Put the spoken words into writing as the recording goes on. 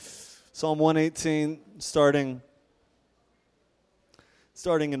Psalm 118, starting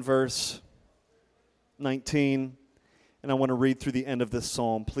in verse 19, and I want to read through the end of this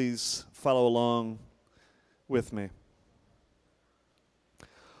psalm. Please follow along with me.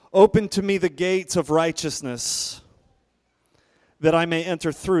 Open to me the gates of righteousness, that I may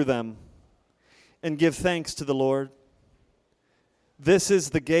enter through them and give thanks to the Lord. This is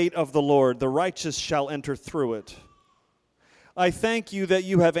the gate of the Lord, the righteous shall enter through it. I thank you that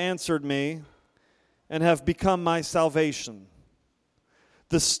you have answered me and have become my salvation.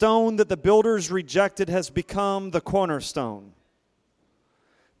 The stone that the builders rejected has become the cornerstone.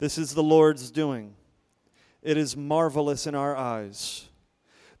 This is the Lord's doing. It is marvelous in our eyes.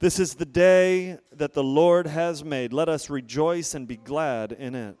 This is the day that the Lord has made. Let us rejoice and be glad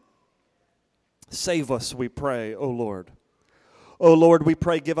in it. Save us, we pray, O Lord. O Lord, we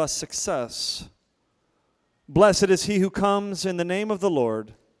pray, give us success. Blessed is he who comes in the name of the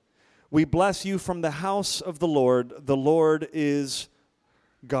Lord. We bless you from the house of the Lord. The Lord is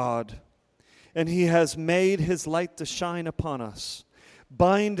God, and he has made his light to shine upon us.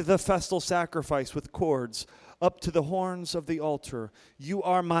 Bind the festal sacrifice with cords up to the horns of the altar. You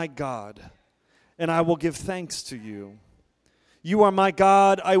are my God, and I will give thanks to you. You are my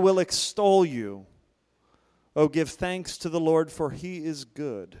God, I will extol you. Oh, give thanks to the Lord, for he is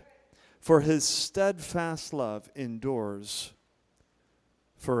good, for his steadfast love endures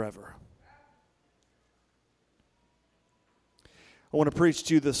forever. I want to preach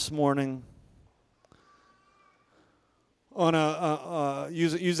to you this morning on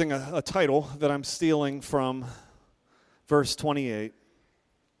using a title that I'm stealing from verse 28.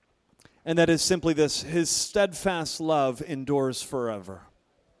 And that is simply this: his steadfast love endures forever.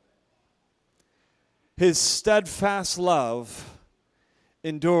 His steadfast love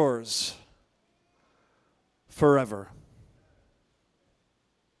endures forever.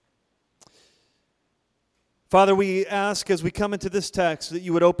 Father, we ask as we come into this text that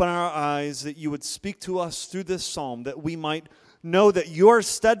you would open our eyes, that you would speak to us through this psalm, that we might know that your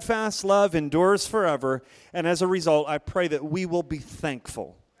steadfast love endures forever. And as a result, I pray that we will be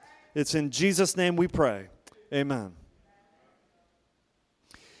thankful. It's in Jesus' name we pray. Amen.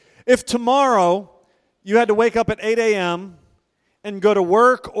 If tomorrow you had to wake up at 8 a.m. and go to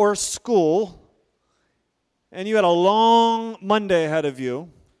work or school, and you had a long Monday ahead of you,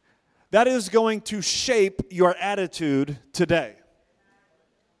 that is going to shape your attitude today.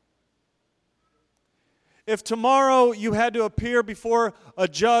 If tomorrow you had to appear before a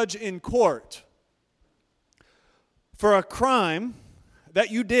judge in court for a crime that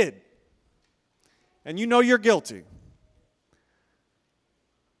you did, and you know you're guilty,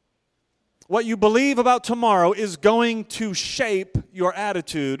 what you believe about tomorrow is going to shape your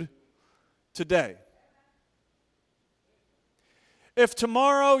attitude today. If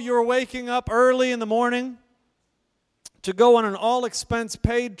tomorrow you're waking up early in the morning to go on an all-expense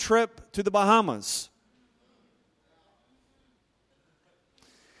paid trip to the Bahamas,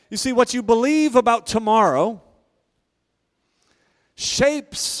 you see, what you believe about tomorrow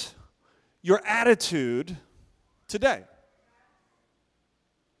shapes your attitude today.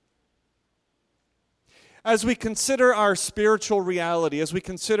 As we consider our spiritual reality, as we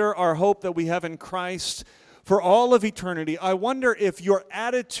consider our hope that we have in Christ for all of eternity, I wonder if your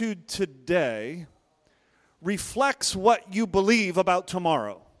attitude today reflects what you believe about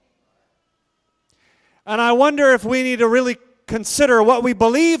tomorrow. And I wonder if we need to really consider what we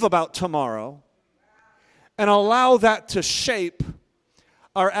believe about tomorrow and allow that to shape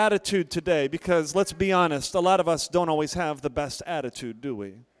our attitude today. Because let's be honest, a lot of us don't always have the best attitude, do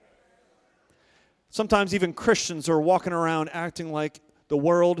we? Sometimes even Christians are walking around acting like the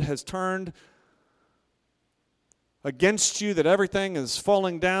world has turned against you, that everything is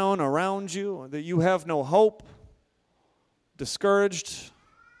falling down around you, that you have no hope, discouraged,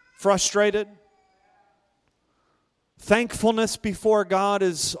 frustrated. Thankfulness before God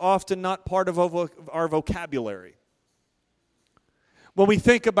is often not part of our vocabulary. When we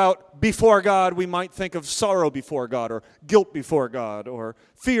think about before God, we might think of sorrow before God, or guilt before God, or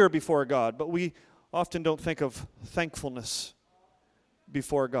fear before God, but we often don't think of thankfulness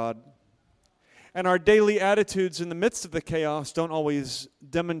before God. And our daily attitudes in the midst of the chaos don't always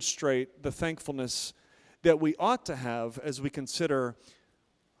demonstrate the thankfulness that we ought to have as we consider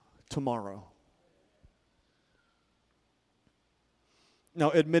tomorrow.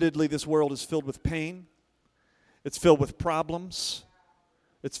 Now, admittedly, this world is filled with pain. It's filled with problems.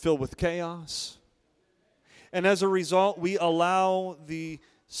 It's filled with chaos. And as a result, we allow the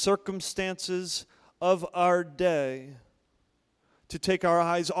circumstances of our day to take our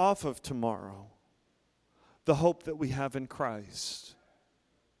eyes off of tomorrow, the hope that we have in Christ.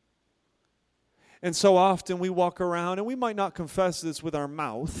 And so often we walk around, and we might not confess this with our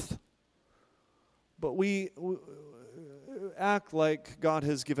mouth, but we act like God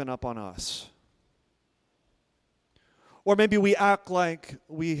has given up on us. Or maybe we act like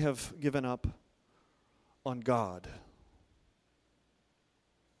we have given up on God.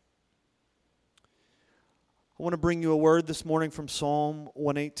 I want to bring you a word this morning from Psalm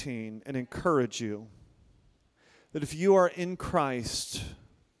 118 and encourage you that if you are in Christ,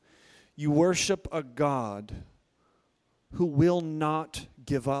 you worship a God who will not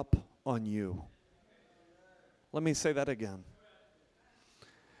give up on you. Let me say that again.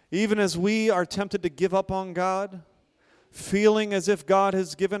 Even as we are tempted to give up on God, feeling as if God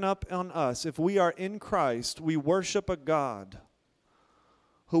has given up on us, if we are in Christ, we worship a God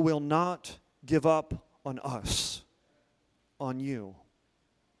who will not give up on us, on you.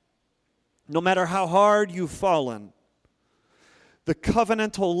 No matter how hard you've fallen, the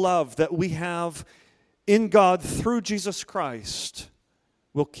covenantal love that we have in God through Jesus Christ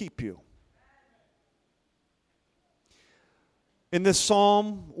will keep you. In this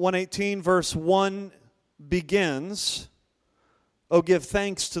Psalm 118, verse 1 begins, "Oh, give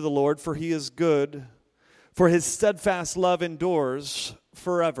thanks to the Lord, for he is good, for his steadfast love endures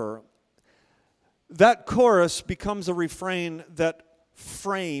forever." That chorus becomes a refrain that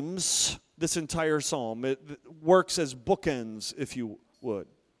frames this entire psalm. It works as bookends, if you would.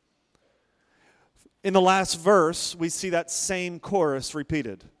 In the last verse, we see that same chorus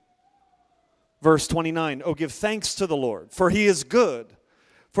repeated. Verse 29, "Oh, give thanks to the Lord, for he is good,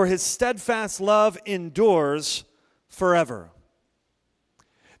 for his steadfast love endures forever."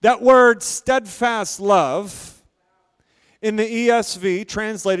 That word steadfast love, in the ESV,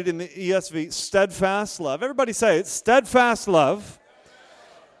 translated in the ESV, steadfast love. Everybody say it, steadfast love.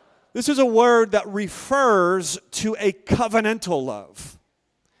 This is a word that refers to a covenantal love.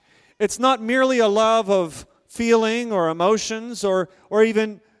 It's not merely a love of feeling or emotions or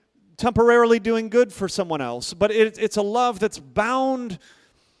even temporarily doing good for someone else, but it's a love that's bound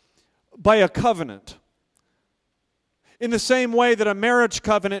by a covenant. In the same way that a marriage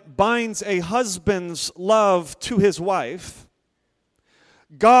covenant binds a husband's love to his wife,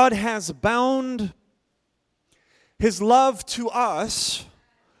 God has bound his love to us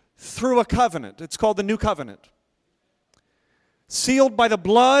through a covenant. It's called the New Covenant, sealed by the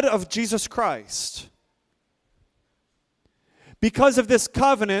blood of Jesus Christ. Because of this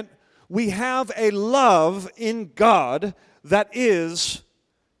covenant, we have a love in God that is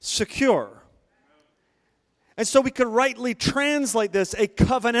secure. And so we could rightly translate this a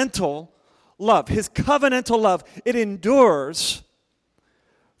covenantal love. His covenantal love, it endures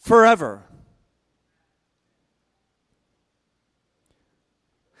forever.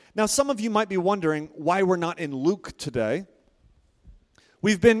 Now, some of you might be wondering why we're not in Luke today.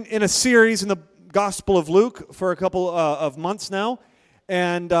 We've been in a series in the Gospel of Luke for a couple of months now.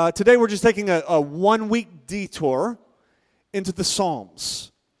 And today we're just taking a 1-week detour into the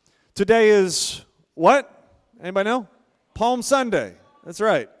Psalms. Today is what? Anybody know? Palm Sunday. That's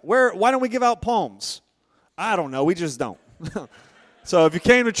right. Why don't we give out palms? I don't know. We just don't. So if you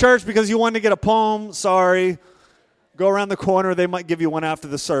came to church because you wanted to get a palm, sorry. Go around the corner. They might give you one after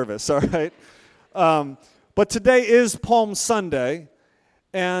the service, all right? But today is Palm Sunday.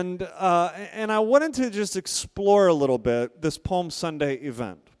 And I wanted to just explore a little bit this Palm Sunday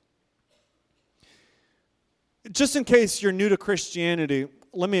event. Just in case you're new to Christianity,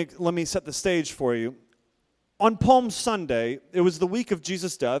 let me set the stage for you. On Palm Sunday, it was the week of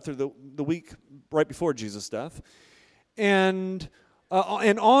Jesus' death, or the week right before Jesus' death. And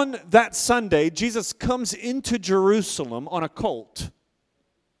on that Sunday, Jesus comes into Jerusalem on a colt.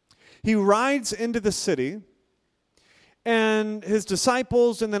 He rides into the city, and his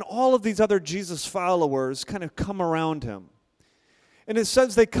disciples and then all of these other Jesus followers kind of come around him. And it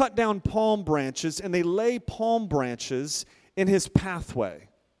says they cut down palm branches and they lay palm branches in his pathway.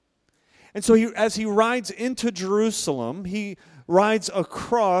 And so as he rides into Jerusalem, he rides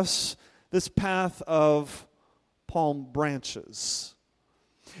across this path of palm branches.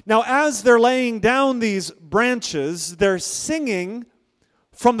 Now, as they're laying down these branches, they're singing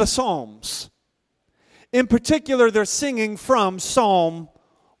from the Psalms. In particular, they're singing from Psalm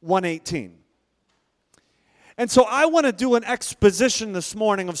 118. And so I want to do an exposition this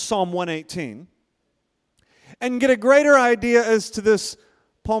morning of Psalm 118 and get a greater idea as to this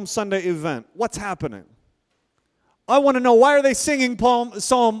Palm Sunday event. What's happening? I want to know, why are they singing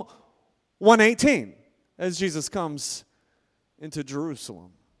Psalm 118 as Jesus comes into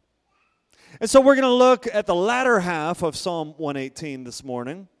Jerusalem? And so we're going to look at the latter half of Psalm 118 this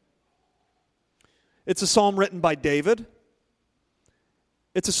morning. It's a psalm written by David.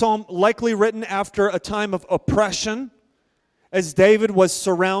 It's a psalm likely written after a time of oppression, as David was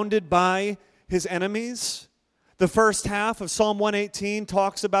surrounded by his enemies. The first half of Psalm 118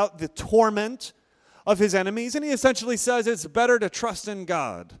 talks about the torment of his enemies, and he essentially says it's better to trust in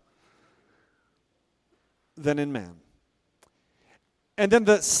God than in man. And then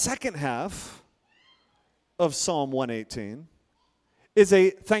the second half of Psalm 118 is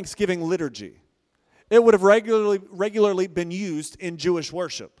a thanksgiving liturgy. It would have regularly been used in Jewish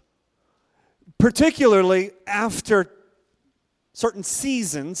worship, particularly after certain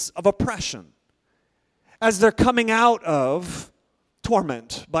seasons of oppression, as they're coming out of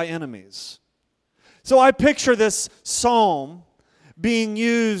torment by enemies. So I picture this psalm being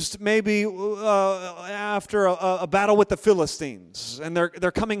used maybe after a battle with the Philistines, and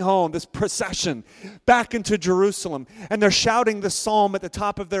they're coming home, this procession back into Jerusalem, and they're shouting the psalm at the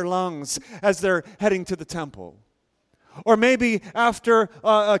top of their lungs as they're heading to the temple. Or maybe after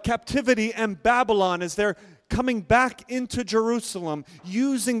a captivity in Babylon, as they're coming back into Jerusalem,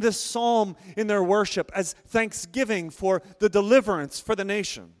 using this psalm in their worship as thanksgiving for the deliverance for the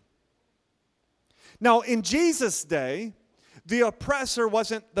nation. Now, in Jesus' day, the oppressor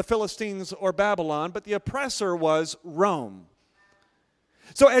wasn't the Philistines or Babylon, but the oppressor was Rome.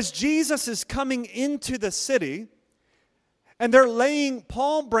 So as Jesus is coming into the city, and they're laying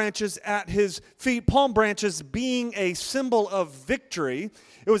palm branches at his feet, palm branches being a symbol of victory,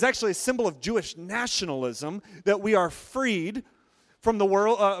 it was actually a symbol of Jewish nationalism, that we are freed from the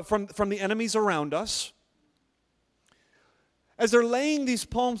world, from the enemies around us. As they're laying these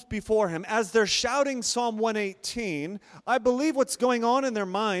palms before him, as they're shouting Psalm 118, I believe what's going on in their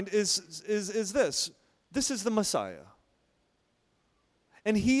mind is this. This is the Messiah.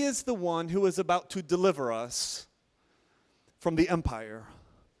 And he is the one who is about to deliver us from the empire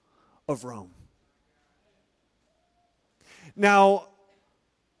of Rome. Now,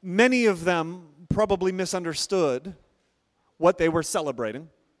 many of them probably misunderstood what they were celebrating.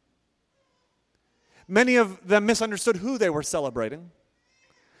 Many of them misunderstood who they were celebrating.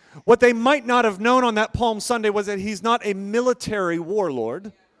 What they might not have known on that Palm Sunday was that he's not a military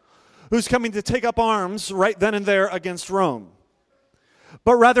warlord who's coming to take up arms right then and there against Rome.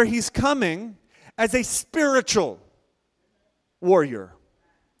 But rather he's coming as a spiritual warrior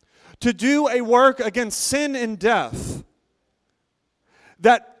to do a work against sin and death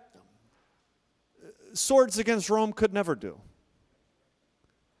that swords against Rome could never do.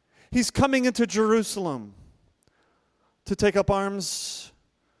 He's coming into Jerusalem to take up arms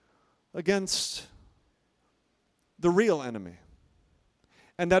against the real enemy.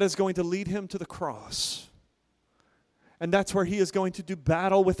 And that is going to lead him to the cross. And that's where he is going to do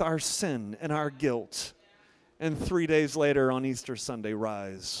battle with our sin and our guilt. And 3 days later on Easter Sunday,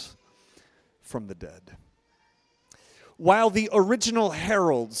 rise from the dead. While the original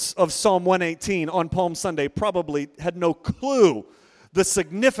heralds of Psalm 118 on Palm Sunday probably had no clue the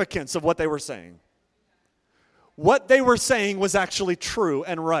significance of what they were saying. What they were saying was actually true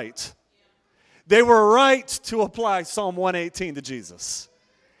and right. They were right to apply Psalm 118 to Jesus.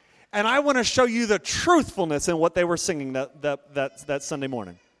 And I want to show you the truthfulness in what they were singing that Sunday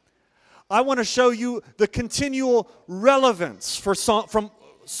morning. I want to show you the continual relevance from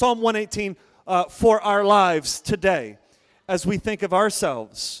Psalm 118 for our lives today as we think of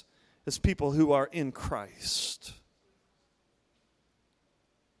ourselves as people who are in Christ.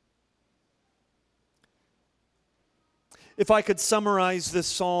 If I could summarize this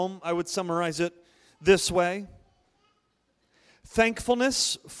psalm, I would summarize it this way.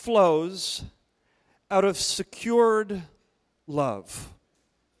 Thankfulness flows out of secured love.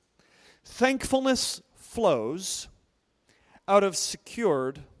 Thankfulness flows out of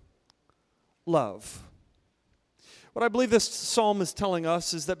secured love. What I believe this psalm is telling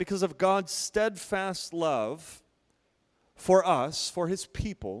us is that because of God's steadfast love for us, for his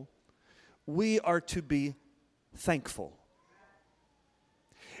people, we are to be thankful.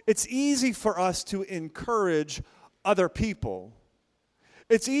 It's easy for us to encourage other people.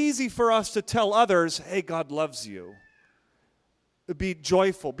 It's easy for us to tell others, hey, God loves you. Be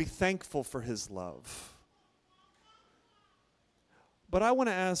joyful, be thankful for his love. But I want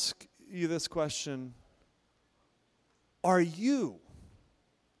to ask you this question. Are you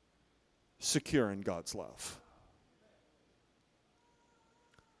secure in God's love?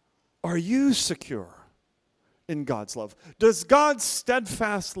 Are you secure in God's love? Does God's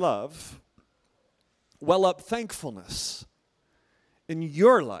steadfast love well up thankfulness in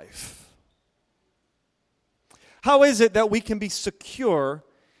your life? How is it that we can be secure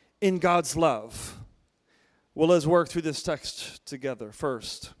in God's love? Well, let's work through this text together.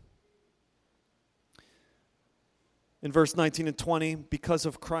 First, In verse 19 and 20, because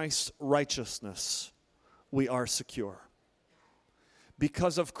of Christ's righteousness, we are secure.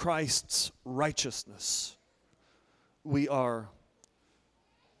 Because of Christ's righteousness, we are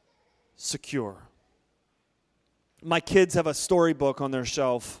secure. My kids have a storybook on their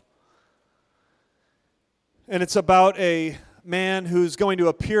shelf, and it's about a man who's going to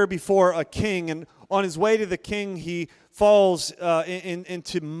appear before a king, and on his way to the king, he falls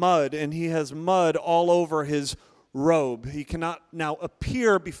into mud, and he has mud all over his robe. He cannot now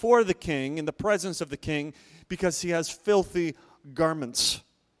appear before the king, in the presence of the king, because he has filthy garments.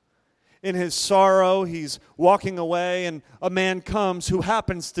 In his sorrow, he's walking away, and a man comes who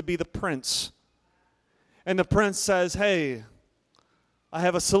happens to be the prince. And the prince says, "Hey, I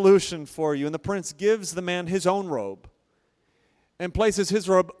have a solution for you." And the prince gives the man his own robe and places his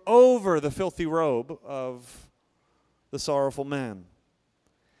robe over the filthy robe of the sorrowful man.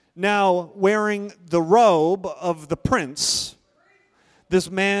 Now, wearing the robe of the prince, this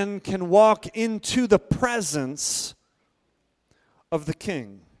man can walk into the presence of the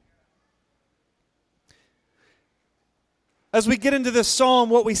king. As we get into this psalm,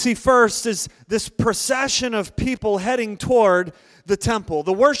 what we see first is this procession of people heading toward the temple.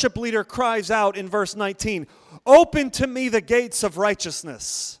 The worship leader cries out in verse 19, "Open to me the gates of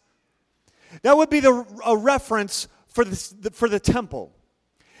righteousness." That would be a reference for the temple.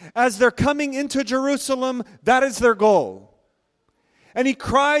 As they're coming into Jerusalem, that is their goal. And he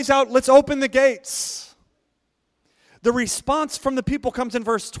cries out, "Let's open the gates." The response from the people comes in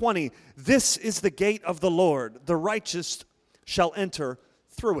verse 20. "This is the gate of the Lord. The righteous shall enter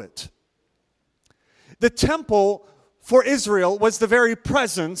through it." The temple for Israel was the very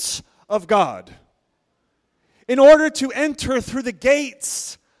presence of God. In order to enter through the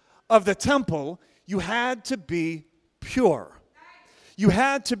gates of the temple, you had to be pure. You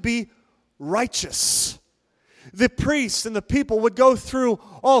had to be righteous. The priests and the people would go through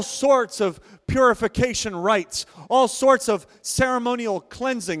all sorts of purification rites, all sorts of ceremonial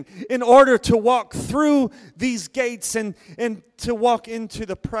cleansing in order to walk through these gates and to walk into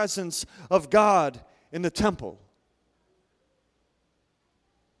the presence of God in the temple.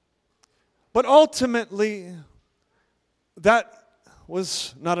 But ultimately, that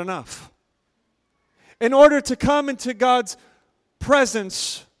was not enough. In order to come into God's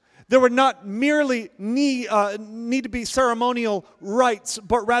presence, there would not merely need to be ceremonial rites,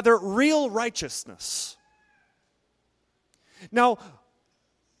 but rather real righteousness. Now,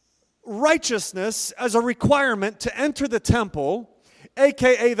 righteousness as a requirement to enter the temple,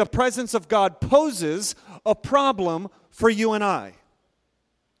 aka the presence of God, poses a problem for you and I.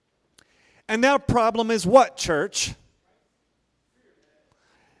 And that problem is what, church?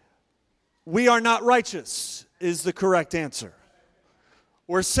 We are not righteous, is the correct answer.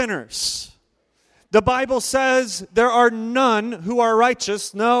 We're sinners. The Bible says there are none who are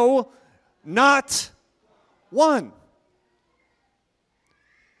righteous. No, not one.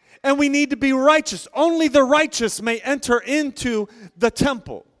 And we need to be righteous. Only the righteous may enter into the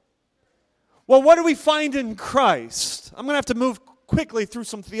temple. Well, what do we find in Christ? I'm going to have to move quickly through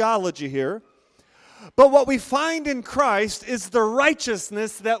some theology here. But what we find in Christ is the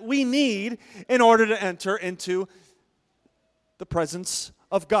righteousness that we need in order to enter into the presence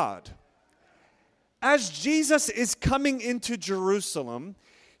of God. As Jesus is coming into Jerusalem,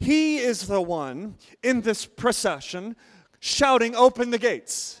 he is the one in this procession shouting, "Open the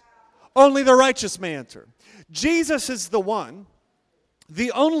gates. Only the righteous may enter." Jesus is the one,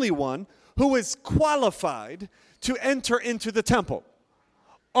 the only one, who is qualified to enter into the temple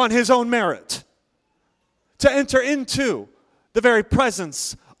on his own merit, to enter into the very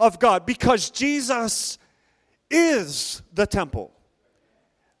presence of God, because Jesus is the temple.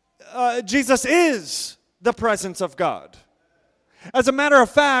 Jesus is the presence of God. As a matter of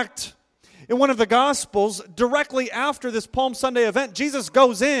fact, in one of the Gospels, directly after this Palm Sunday event, Jesus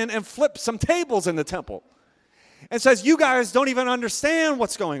goes in and flips some tables in the temple and says, "You guys don't even understand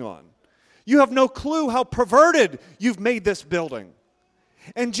what's going on. You have no clue how perverted you've made this building."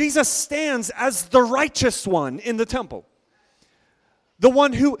 And Jesus stands as the righteous one in the temple, the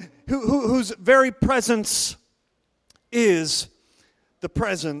one whose very presence is the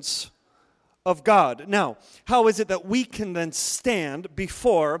presence of God. Now, how is it that we can then stand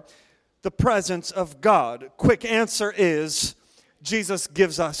before the presence of God? Quick answer is, Jesus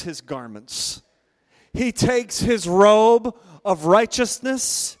gives us his garments. He takes his robe of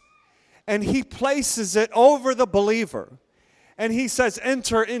righteousness and he places it over the believer. And he says,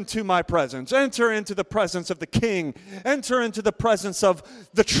 "Enter into my presence. Enter into the presence of the King. Enter into the presence of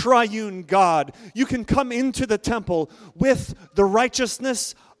the triune God." You can come into the temple with the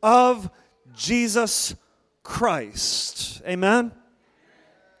righteousness of Jesus Christ. Amen?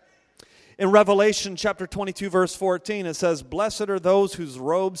 In Revelation chapter 22, verse 14, it says, "Blessed are those whose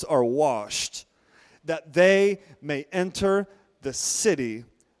robes are washed, that they may enter the city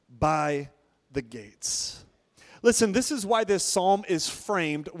by the gates." Listen, this is why this psalm is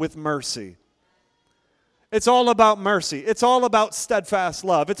framed with mercy. It's all about mercy. It's all about steadfast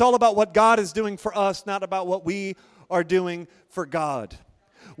love. It's all about what God is doing for us, not about what we are doing for God.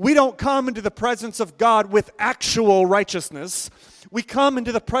 We don't come into the presence of God with actual righteousness. We come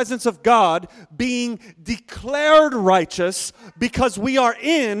into the presence of God being declared righteous because we are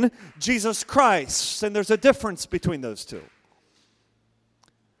in Jesus Christ. And there's a difference between those two.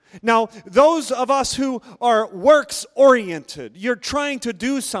 Now, those of us who are works-oriented, you're trying to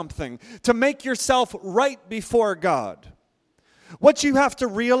do something to make yourself right before God. What you have to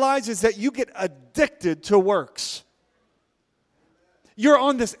realize is that you get addicted to works. You're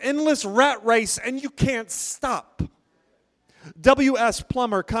on this endless rat race and you can't stop. W.S.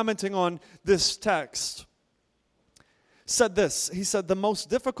 Plummer, commenting on this text, said this. He said, "The most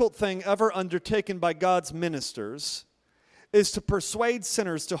difficult thing ever undertaken by God's ministers is to persuade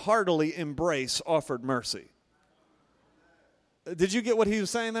sinners to heartily embrace offered mercy." Did you get what he was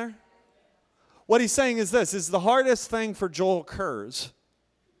saying there? What he's saying is this, is the hardest thing for Joel Kurz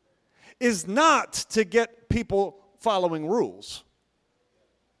is not to get people following rules.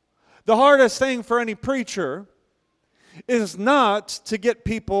 The hardest thing for any preacher is not to get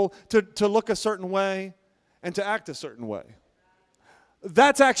people to look a certain way and to act a certain way.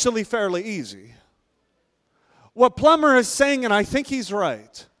 That's actually fairly easy. What Plummer is saying, and I think he's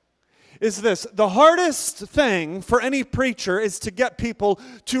right, is this. The hardest thing for any preacher is to get people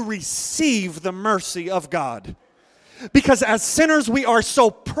to receive the mercy of God. Because as sinners, we are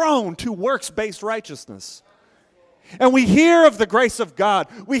so prone to works-based righteousness. And we hear of the grace of God.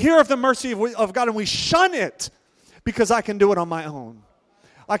 We hear of the mercy of God, and we shun it because I can do it on my own.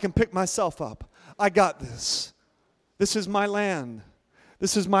 I can pick myself up. I got this. This is my land.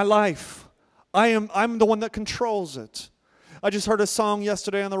 This is my life. I'm the one that controls it. I just heard a song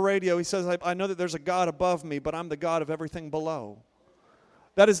yesterday on the radio. He says, I know that there's a God above me, but I'm the God of everything below.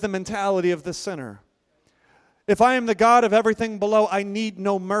 That is the mentality of the sinner. If I am the God of everything below, I need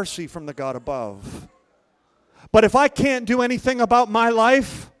no mercy from the God above. But if I can't do anything about my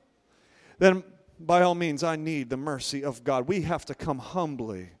life, then by all means, I need the mercy of God. We have to come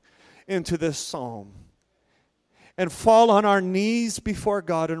humbly into this psalm and fall on our knees before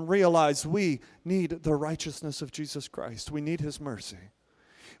God and realize we need the righteousness of Jesus Christ. We need His mercy.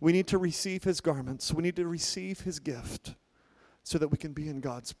 We need to receive His garments. We need to receive His gift so that we can be in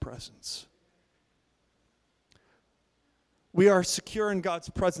God's presence. We are secure in God's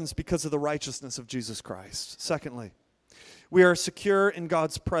presence because of the righteousness of Jesus Christ. Secondly, we are secure in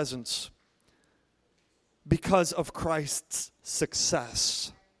God's presence because of Christ's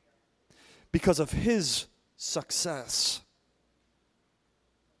success. Because of His success.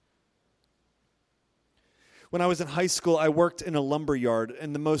 When I was in high school, I worked in a lumber yard,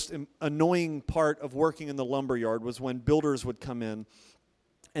 and the most annoying part of working in the lumber yard was when builders would come in,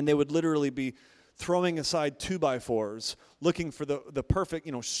 and they would literally be throwing aside 2x4s, looking for the perfect,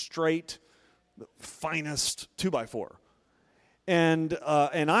 straight, the finest 2x4. And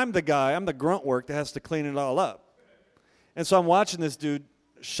I'm the grunt work that has to clean it all up. And so I'm watching this dude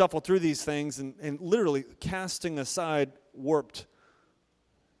shuffle through these things and literally casting aside warped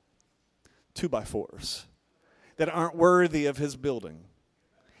 2x4s that aren't worthy of his building.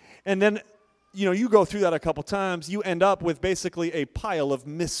 And then, you go through that a couple times, you end up with basically a pile of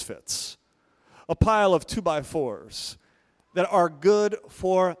misfits, a pile of 2x4s that are good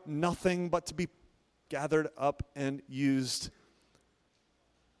for nothing but to be gathered up and used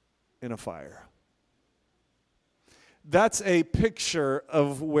in a fire. That's a picture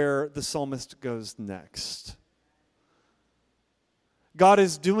of where the psalmist goes next. God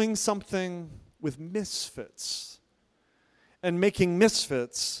is doing something with misfits and making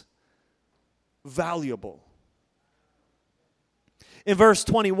misfits valuable. In verse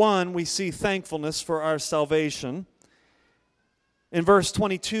 21, we see thankfulness for our salvation. In verse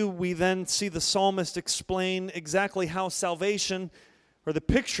 22, we then see the psalmist explain exactly how salvation, or the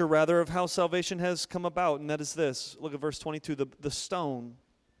picture rather, of how salvation has come about, and that is this. Look at verse 22. The stone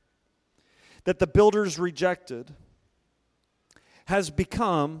that the builders rejected has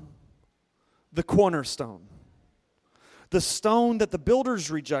become the cornerstone. The stone that the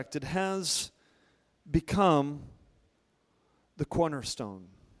builders rejected has become the cornerstone.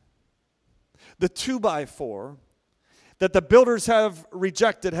 The 2x4 that the builders have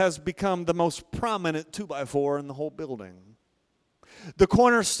rejected has become the most prominent 2x4 in the whole building. The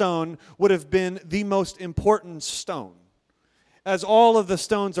cornerstone would have been the most important stone, as all of the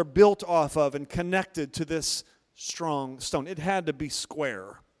stones are built off of and connected to this strong stone. It had to be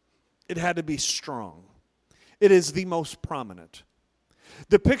square. It had to be strong. It is the most prominent.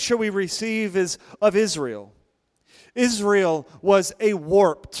 The picture we receive is of Israel. Israel was a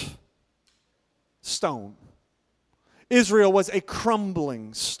warped stone. Israel was a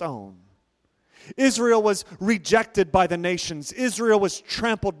crumbling stone. Israel was rejected by the nations. Israel was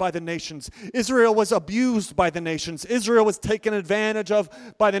trampled by the nations. Israel was abused by the nations. Israel was taken advantage of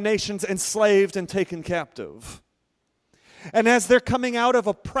by the nations, enslaved and taken captive. And as they're coming out of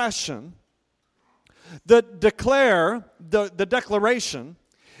oppression, the declaration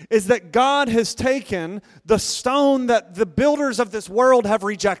is that God has taken the stone that the builders of this world have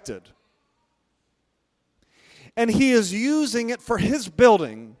rejected, and He is using it for His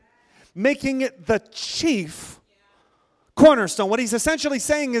building, making it the chief cornerstone. What He's essentially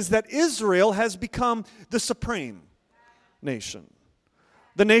saying is that Israel has become the supreme nation.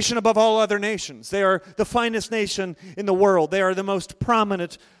 The nation above all other nations. They are the finest nation in the world. They are the most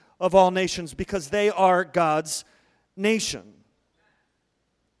prominent of all nations because they are God's nation.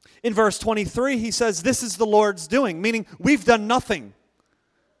 In verse 23, he says, this is the Lord's doing, meaning we've done nothing.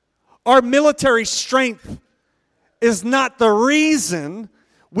 Our military strength is not the reason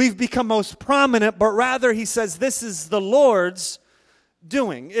we've become most prominent, but rather, he says, this is the Lord's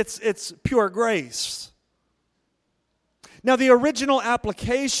doing. It's pure grace. Now, the original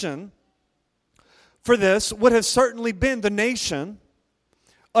application for this would have certainly been the nation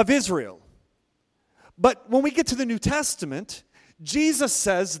of Israel. But when we get to the New Testament, Jesus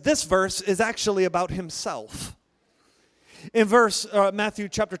says this verse is actually about Himself. In Matthew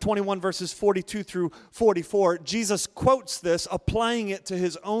chapter 21, verses 42 through 44, Jesus quotes this, applying it to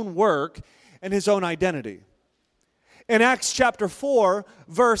His own work and His own identity. In Acts chapter 4,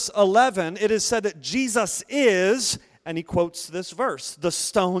 verse 11, it is said that Jesus is, and he quotes this verse, the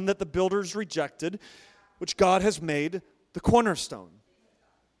stone that the builders rejected, which God has made the cornerstone.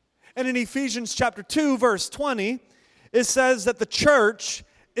 And in Ephesians chapter 2, verse 20, it says that the church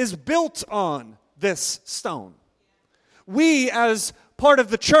is built on this stone. We, as part of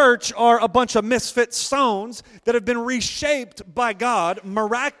the church, are a bunch of misfit stones that have been reshaped by God,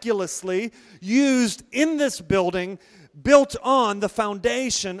 miraculously used in this building, built on the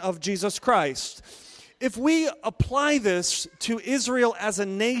foundation of Jesus Christ. If we apply this to Israel as a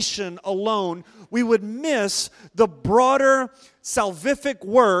nation alone, we would miss the broader salvific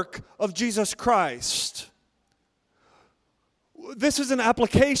work of Jesus Christ. This is an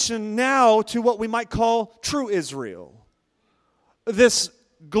application now to what we might call true Israel. This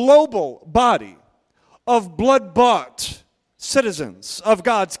global body of blood-bought citizens of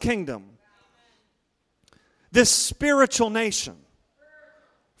God's kingdom. This spiritual nation.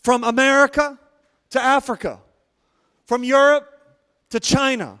 From America to Africa. From Europe to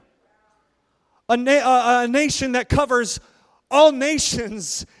China. A nation that covers all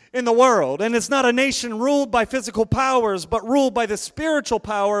nations in the world. And it's not a nation ruled by physical powers, but ruled by the spiritual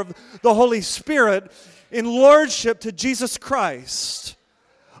power of the Holy Spirit in lordship to Jesus Christ.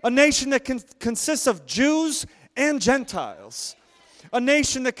 A nation that consists of Jews and Gentiles. A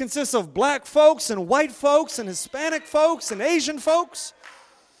nation that consists of black folks and white folks and Hispanic folks and Asian folks.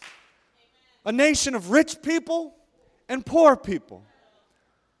 A nation of rich people and poor people.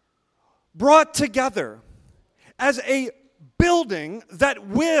 Brought together as a building that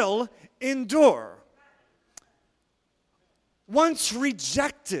will endure. Once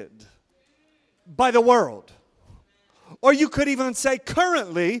rejected by the world. Or you could even say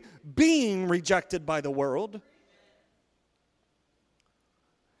currently being rejected by the world.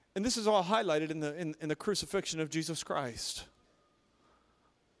 And this is all highlighted in the crucifixion of Jesus Christ.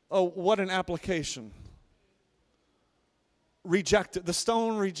 Oh, what an application. Rejected, the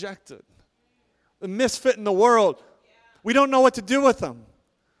stone rejected. The misfit in the world. We don't know what to do with him.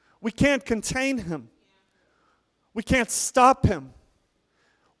 We can't contain him. We can't stop him.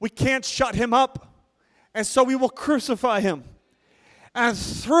 We can't shut him up. And so we will crucify him. And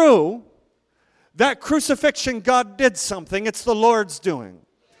through that crucifixion, God did something. It's the Lord's doing.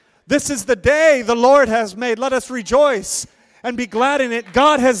 This is the day the Lord has made. Let us rejoice and be glad in it.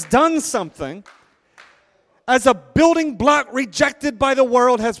 God has done something. As a building block rejected by the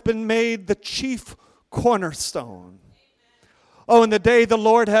world has been made the chief cornerstone. Oh, and the day the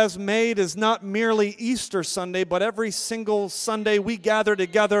Lord has made is not merely Easter Sunday, but every single Sunday we gather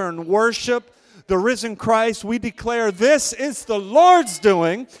together and worship the risen Christ. We declare this is the Lord's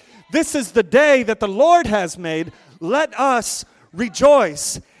doing. This is the day that the Lord has made. Let us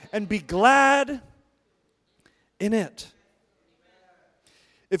rejoice and be glad in it.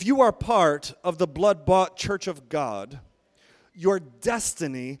 If you are part of the blood-bought church of God, your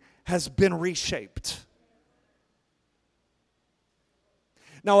destiny has been reshaped.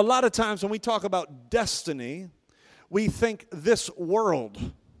 Now, a lot of times when we talk about destiny, we think this world.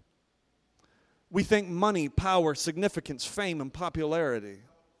 We think money, power, significance, fame, and popularity.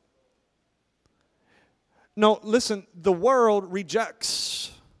 No, listen, the world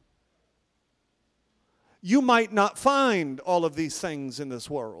rejects. You might not find all of these things in this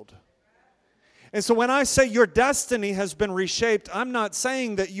world. And so when I say your destiny has been reshaped, I'm not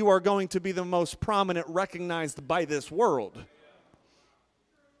saying that you are going to be the most prominent, recognized by this world.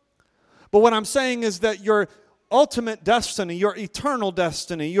 But what I'm saying is that your ultimate destiny, your eternal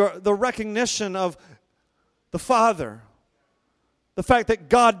destiny, the recognition of the Father, the fact that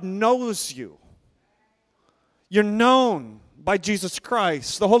God knows you, you're known by Jesus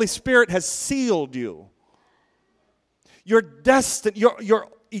Christ, the Holy Spirit has sealed you. Your destiny, your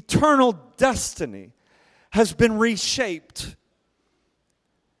eternal destiny has been reshaped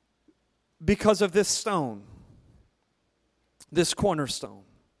because of this stone, this cornerstone.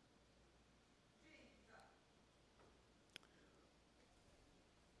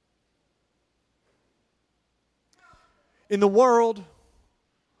 In the world,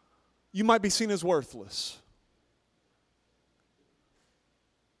 you might be seen as worthless.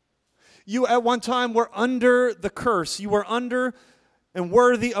 You at one time were under the curse. You were under and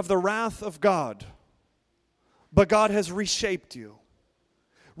worthy of the wrath of God. But God has reshaped you.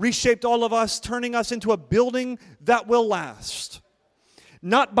 Reshaped all of us, turning us into a building that will last.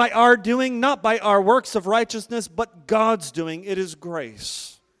 Not by our doing, not by our works of righteousness, but God's doing. It is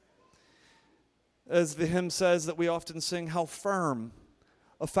grace. As the hymn says that we often sing, how firm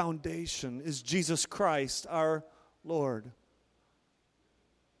a foundation is Jesus Christ our Lord.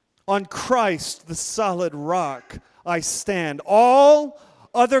 On Christ, the solid rock, I stand. All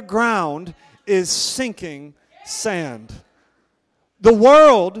other ground is sinking sand. The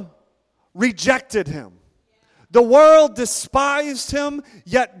world rejected him. The world despised him,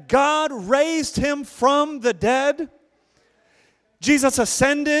 yet God raised him from the dead. Jesus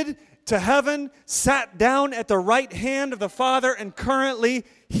ascended to heaven, sat down at the right hand of the Father, and currently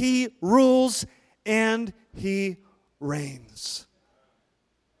he rules and he reigns.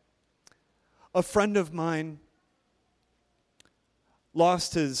 A friend of mine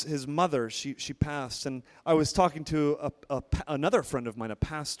lost his mother. She passed, and I was talking to another friend of mine, a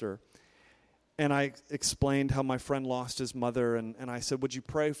pastor, and I explained how my friend lost his mother, and I said, would you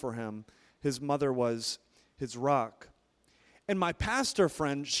pray for him? His mother was his rock. And my pastor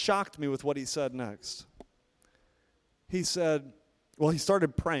friend shocked me with what he said next. He said, well, he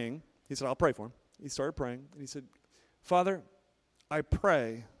started praying. He said, I'll pray for him. He started praying, and he said, Father, I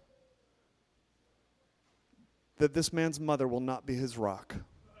pray that this man's mother will not be his rock.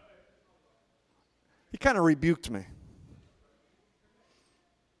 He kind of rebuked me.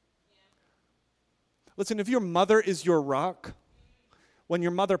 Listen, if your mother is your rock, when your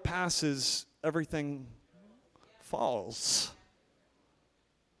mother passes, everything falls.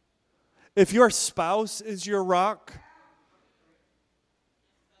 If your spouse is your rock,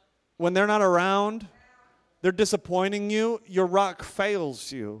 when they're not around, they're disappointing you, your rock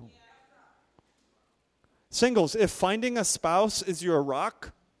fails you. Singles, if finding a spouse is your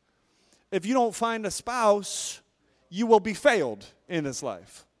rock, if you don't find a spouse, you will be failed in this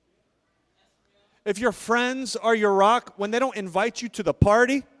life. If your friends are your rock, when they don't invite you to the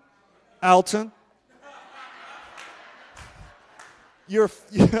party, Alton, your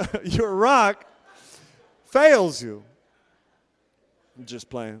rock fails you. I'm just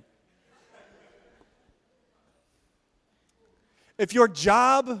playing. If your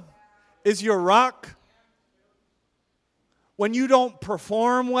job is your rock, when you don't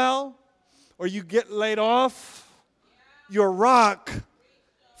perform well or you get laid off, your rock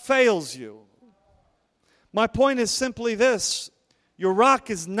fails you. My point is simply this: your rock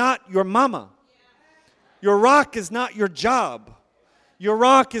is not your mama. Your rock is not your job. Your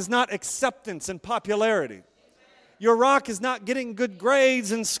rock is not acceptance and popularity. Your rock is not getting good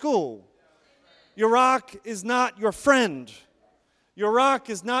grades in school. Your rock is not your friend. Your rock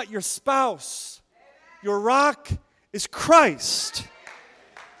is not your spouse. Your rock is Christ.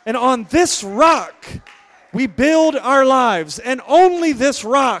 And on this rock, we build our lives, and only this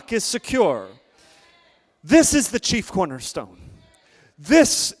rock is secure. This is the chief cornerstone.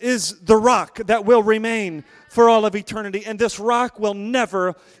 This is the rock that will remain for all of eternity, and this rock will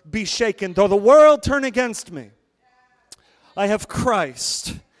never be shaken. Though the world turn against me, I have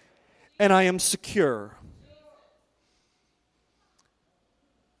Christ, and I am secure.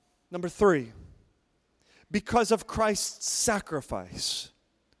 Number 3, because of Christ's sacrifice,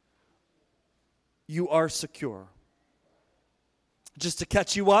 you are secure. Just to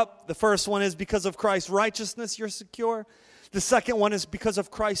catch you up, the first one is because of Christ's righteousness, you're secure. The second one is because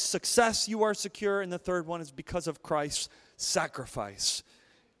of Christ's success, you are secure. And the third one is because of Christ's sacrifice,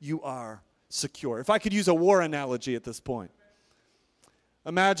 you are secure. If I could use a war analogy at this point.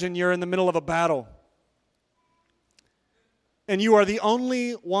 Imagine you're in the middle of a battle, and you are the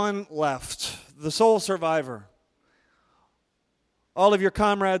only one left, the sole survivor. All of your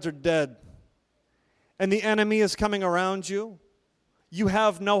comrades are dead, and the enemy is coming around you. You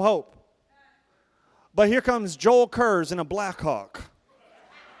have no hope. But here comes Joel Kurz in a Black Hawk.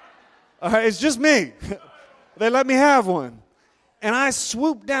 All right, it's just me. They let me have one. And I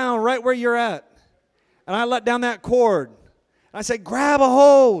swoop down right where you're at. And I let down that cord. And I say, grab a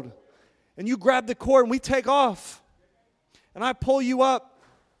hold. And you grab the cord and we take off. And I pull you up.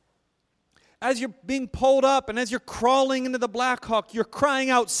 As you're being pulled up and as you're crawling into the Black Hawk, you're crying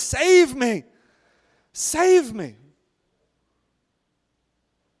out, save me. Save me.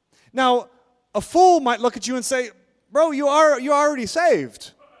 Now, a fool might look at you and say, bro, you're already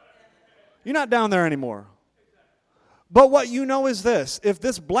saved. You're not down there anymore. But what you know is this. If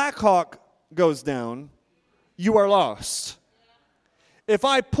this Black Hawk goes down, you are lost. If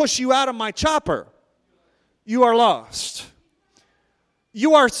I push you out of my chopper, you are lost.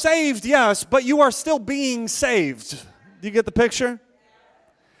 You are saved, yes, but you are still being saved. Do you get the picture?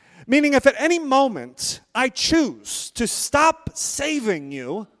 Meaning if at any moment I choose to stop saving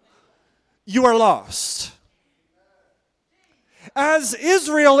you, you are lost. As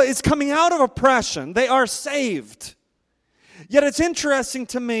Israel is coming out of oppression, they are saved. Yet it's interesting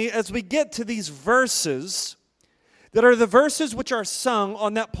to me as we get to these verses that are the verses which are sung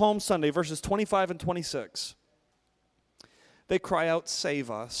on that Palm Sunday, verses 25 and 26. They cry out, save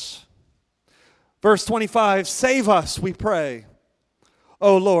us. Verse 25, save us, we pray.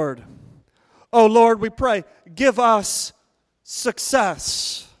 O Lord, we pray, give us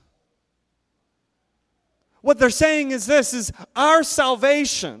success. What they're saying is this, is our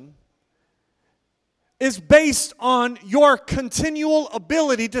salvation is based on your continual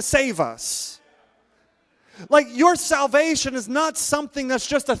ability to save us. Like your salvation is not something that's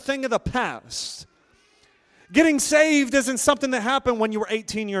just a thing of the past. Getting saved isn't something that happened when you were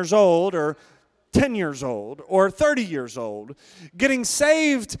 18 years old or 10 years old or 30 years old. Getting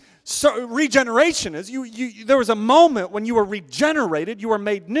saved, regeneration is, there was a moment when you were regenerated, you were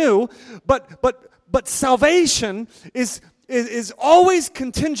made new, but salvation is always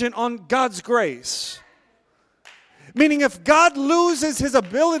contingent on God's grace. Meaning if God loses his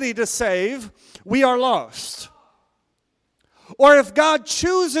ability to save, we are lost. Or if God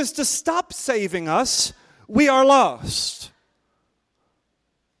chooses to stop saving us, we are lost.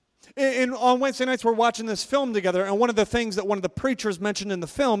 On Wednesday nights, we're watching this film together, and one of the things that one of the preachers mentioned in the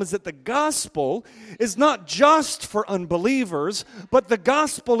film is that the gospel is not just for unbelievers, but the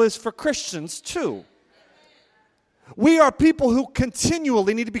gospel is for Christians too. We are people who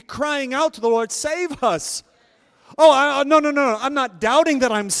continually need to be crying out to the Lord, save us. Oh, no. I'm not doubting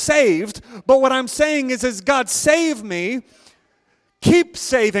that I'm saved, but what I'm saying is God, save me, keep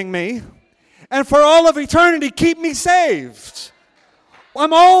saving me, and for all of eternity, keep me saved.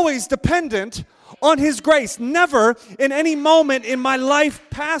 I'm always dependent on his grace. Never in any moment in my life,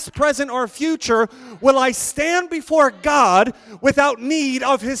 past, present, or future, will I stand before God without need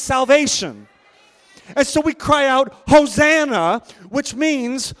of his salvation. And so we cry out, Hosanna, which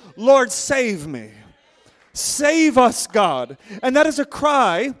means, Lord, save me. Save us, God. And that is a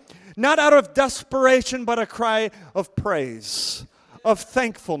cry, not out of desperation, but a cry of praise, of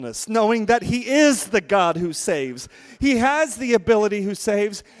thankfulness, knowing that he is the God who saves. He has the ability who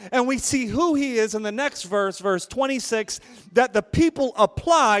saves, and we see who he is in the next verse, verse 26, that the people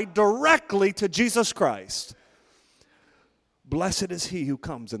apply directly to Jesus Christ. Blessed is he who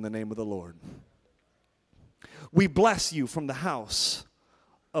comes in the name of the Lord. We bless you from the house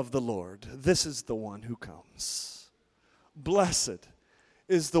of the Lord. This is the one who comes. Blessed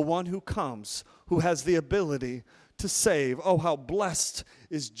is the one who comes, who has the ability to save. Oh, how blessed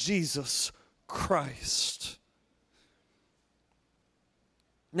is Jesus Christ.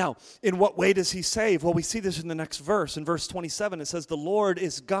 Now, in what way does he save? Well, we see this in the next verse. In verse 27, it says, the Lord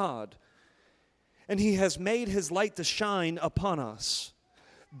is God, and he has made his light to shine upon us.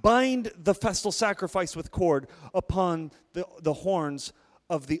 Bind the festal sacrifice with cord upon the horns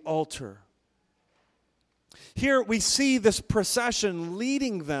of the altar. Here we see this procession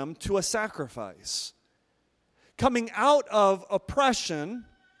leading them to a sacrifice. Coming out of oppression,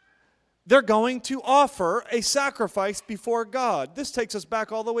 they're going to offer a sacrifice before God. This takes us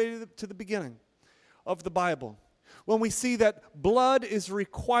back all the way to the beginning of the Bible, when we see that blood is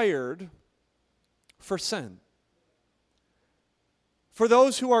required for sin. For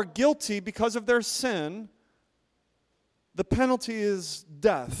those who are guilty because of their sin, the penalty is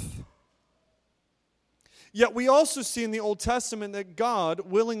death. Yet we also see in the Old Testament that God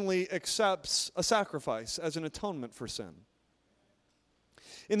willingly accepts a sacrifice as an atonement for sin.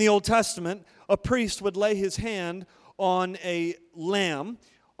 In the Old Testament, a priest would lay his hand on a lamb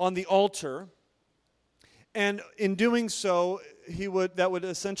on the altar, and in doing so, that would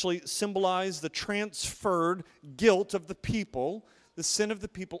essentially symbolize the transferred guilt of the people, the sin of the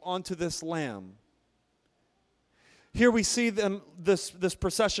people, onto this lamb. Here we see this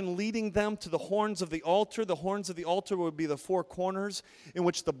procession leading them to the horns of the altar. The horns of the altar would be the four corners in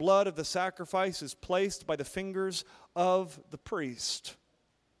which the blood of the sacrifice is placed by the fingers of the priest.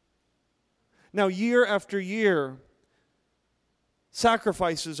 Now, year after year,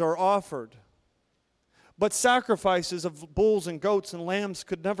 sacrifices are offered. But sacrifices of bulls and goats and lambs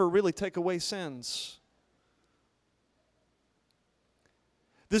could never really take away sins.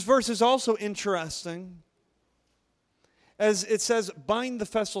 This verse is also interesting, as it says, bind the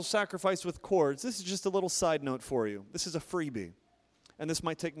festal sacrifice with cords. This is just a little side note for you. This is a freebie. And this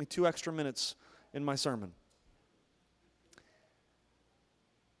might take me 2 extra minutes in my sermon.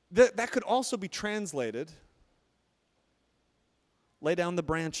 That could also be translated, lay down the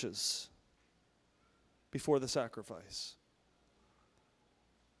branches before the sacrifice.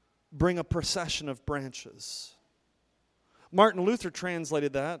 Bring a procession of branches. Martin Luther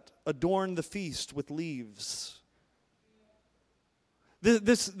translated that, adorn the feast with leaves.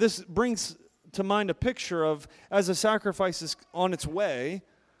 This brings to mind a picture of, as a sacrifice is on its way,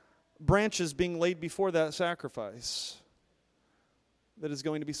 branches being laid before that sacrifice that is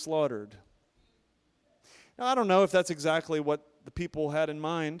going to be slaughtered. Now, I don't know if that's exactly what the people had in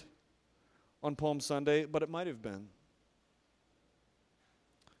mind on Palm Sunday, but it might have been.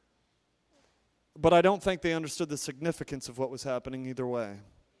 But I don't think they understood the significance of what was happening either way.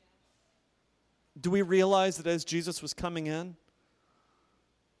 Do we realize that as Jesus was coming in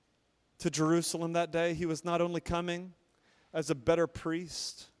to Jerusalem that day, he was not only coming as a better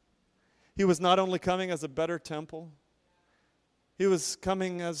priest, he was not only coming as a better temple, he was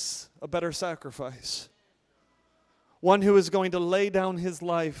coming as a better sacrifice. One who is going to lay down his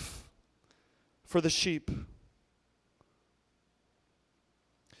life for the sheep.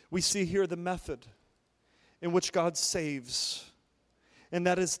 We see here the method in which God saves, and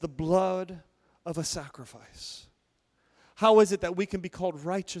that is the blood of a sacrifice. How is it that we can be called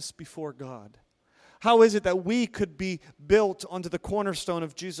righteous before God? How is it that we could be built onto the cornerstone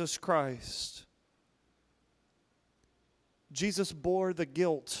of Jesus Christ? Jesus bore the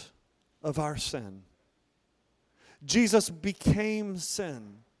guilt of our sin. Jesus became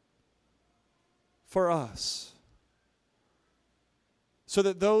sin for us, so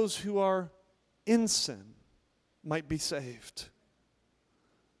that those who are in sin might be saved.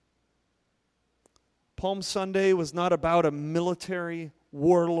 Palm Sunday was not about a military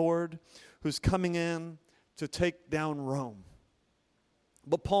warlord who's coming in to take down Rome.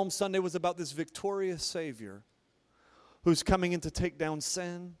 But Palm Sunday was about this victorious Savior who's coming in to take down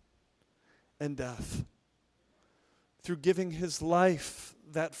sin and death through giving his life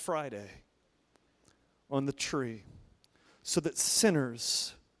that Friday on the tree, so that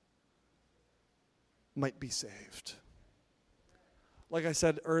sinners might be saved. Like I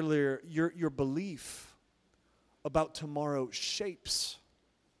said earlier, your belief about tomorrow shapes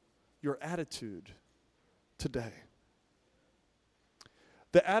your attitude today.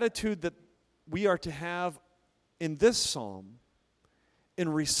 The attitude that we are to have in this psalm, in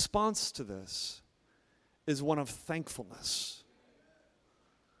response to this, is one of thankfulness.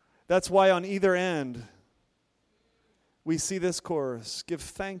 That's why on either end, we see this chorus, give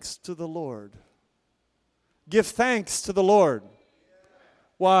thanks to the Lord. Give thanks to the Lord.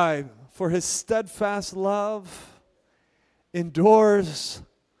 Why? For his steadfast love endures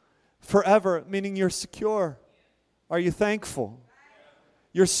forever, meaning you're secure. Are you thankful?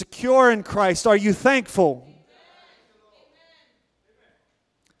 You're secure in Christ. Are you thankful?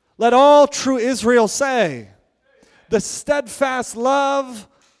 Let all true Israel say, the steadfast love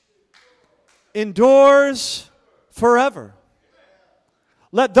endures forever.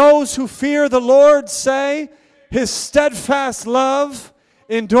 Let those who fear the Lord say, his steadfast love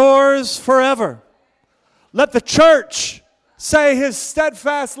endures forever. Let the church say, his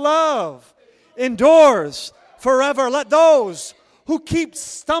steadfast love endures forever. Let those who keep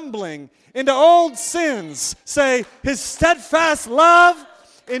stumbling into old sins say, his steadfast love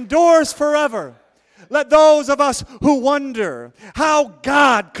endures forever. Let those of us who wonder how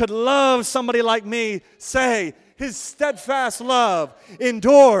God could love somebody like me say, His steadfast love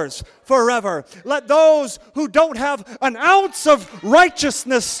endures forever. Let those who don't have an ounce of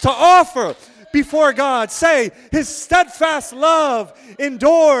righteousness to offer before God say, His steadfast love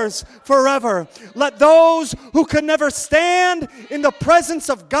endures forever. Let those who can never stand in the presence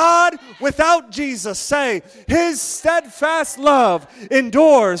of God without Jesus say, His steadfast love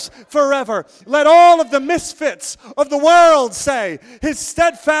endures forever. Let all of the misfits of the world say, His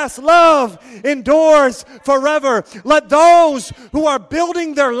steadfast love endures forever. Let those who are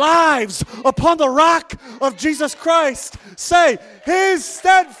building their lives upon the rock of Jesus Christ say, His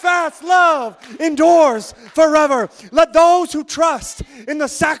steadfast love endures forever. Let those who trust in the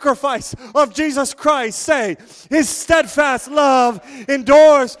sacrifice of Jesus Christ say, His steadfast love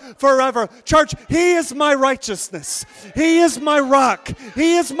endures forever. Church, He is my righteousness. He is my rock.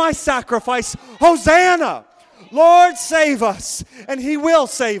 He is my sacrifice. Hosanna! Lord, save us, and He will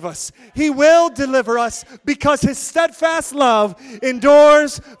save us. He will deliver us because His steadfast love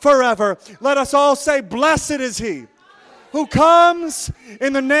endures forever. Let us all say, Blessed is He who comes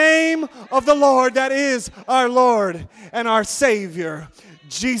in the name of the Lord, that is our Lord and our Savior,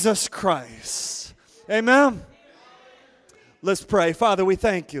 Jesus Christ. Amen. Let's pray. Father, we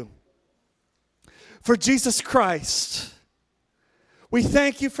thank You for Jesus Christ. We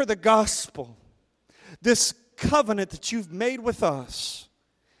thank You for the gospel, this covenant that You've made with us.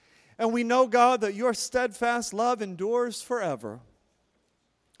 And we know, God, that Your steadfast love endures forever.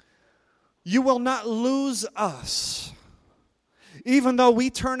 You will not lose us. Even though we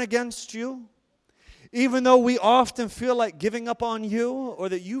turn against You, even though we often feel like giving up on You or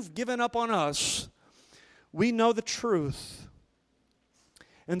that You've given up on us, we know the truth.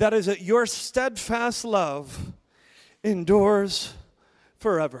 And that is that Your steadfast love endures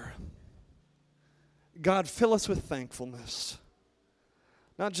forever. God, fill us with thankfulness.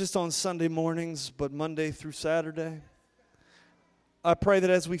 Not just on Sunday mornings, but Monday through Saturday. I pray that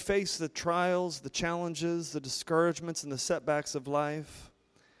as we face the trials, the challenges, the discouragements, and the setbacks of life,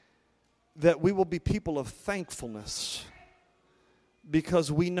 that we will be people of thankfulness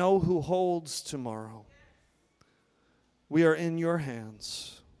because we know who holds tomorrow. We are in Your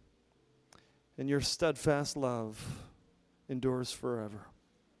hands, and Your steadfast love endures forever.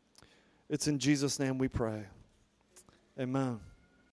 It's in Jesus' name we pray. Amen.